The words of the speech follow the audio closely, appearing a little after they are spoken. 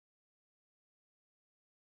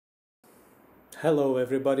Hello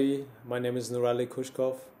everybody, my name is Nurali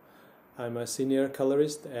Kuskov. I'm a senior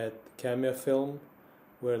colorist at Cameo Film.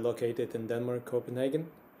 We're located in Denmark, Copenhagen.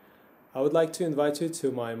 I would like to invite you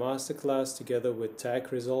to my masterclass together with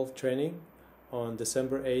Tag Resolve training on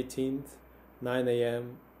December 18th, 9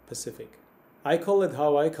 a.m. Pacific. I call it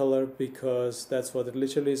How I Color because that's what it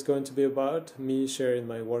literally is going to be about, me sharing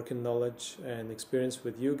my working knowledge and experience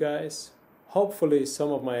with you guys. Hopefully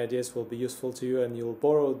some of my ideas will be useful to you and you'll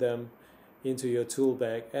borrow them into your tool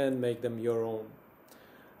bag and make them your own.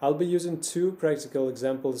 I'll be using two practical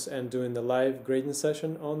examples and doing the live grading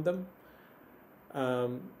session on them,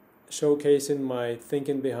 showcasing my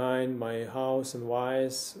thinking behind my hows and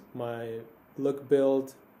whys, my look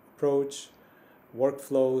build approach,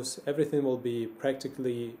 workflows. Everything will be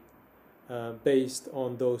practically based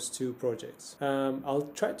on those two projects. I'll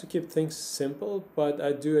try to keep things simple, but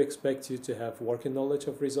I do expect you to have working knowledge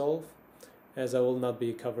of Resolve, as I will not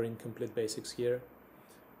be covering complete basics here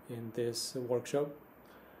in this workshop.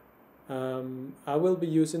 I will be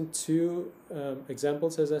using two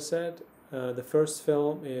examples, as I said. The first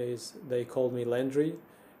film is They Called Me Landry.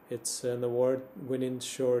 It's an award-winning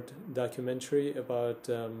short documentary about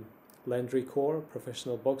Landry Kaur,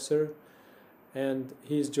 professional boxer, and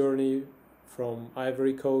his journey from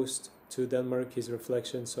Ivory Coast to Denmark, his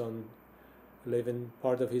reflections on living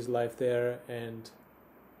part of his life there and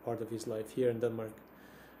part of his life here in Denmark.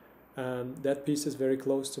 That piece is very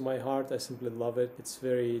close to my heart. I simply love it. It's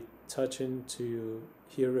very touching to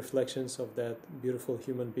hear reflections of that beautiful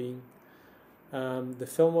human being. The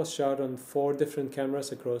film was shot on 4 different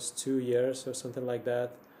cameras across 2 years or something like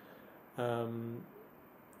that.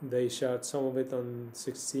 They shot some of it on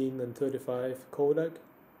 16 and 35 Kodak.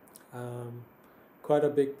 Quite a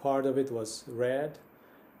big part of it was Red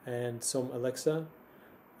and some Alexa.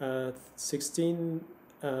 16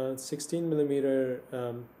 millimeter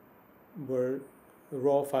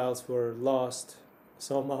raw files were lost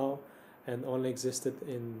somehow and only existed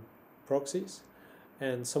in proxies,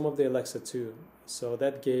 and some of the Alexa too. So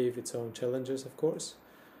that gave its own challenges, of course.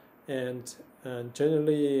 And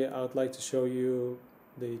generally, I would like to show you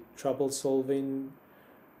the trouble solving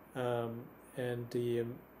and the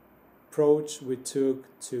approach we took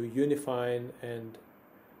to unifying and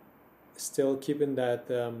still keeping that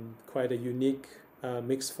quite a unique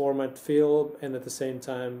mixed format feel, and at the same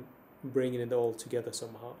time bringing it all together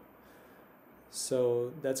somehow.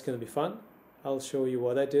 So that's going to be fun. I'll show you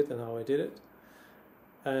what I did and how I did it.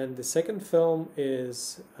 And the second film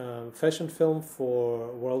is fashion film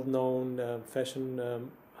for world-known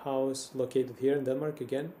fashion house located here in Denmark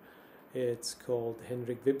again. It's called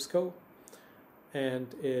Henrik Vibskov,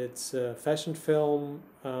 and it's a fashion film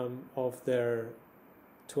of their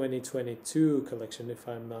 2022 collection, if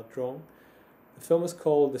I'm not wrong. The film is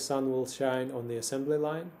called The Sun Will Shine on the Assembly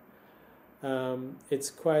Line.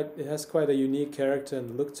 It has quite a unique character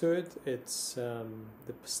and look to it. It's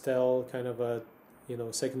the pastel kind of a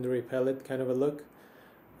secondary palette kind of a look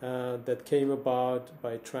that came about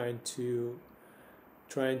by trying to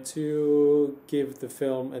give the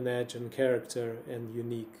film an edge and character and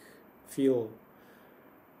unique feel.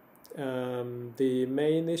 The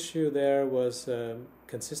main issue there was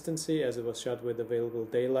consistency, as it was shot with available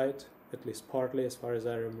daylight, at least partly, as far as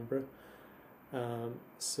I remember.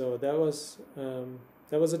 So that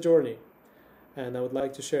was a journey, and I would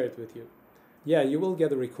like to share it with you. Yeah, you will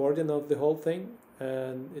get a recording of the whole thing,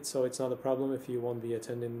 and it's not a problem if you won't be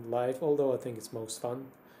attending live, although I think it's most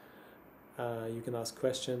fun. You can ask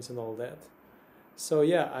questions and all that. So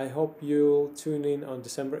yeah, I hope you'll tune in on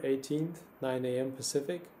December 18th, 9 a.m.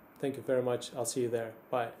 Pacific. Thank you very much. I'll see you there.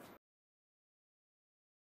 Bye.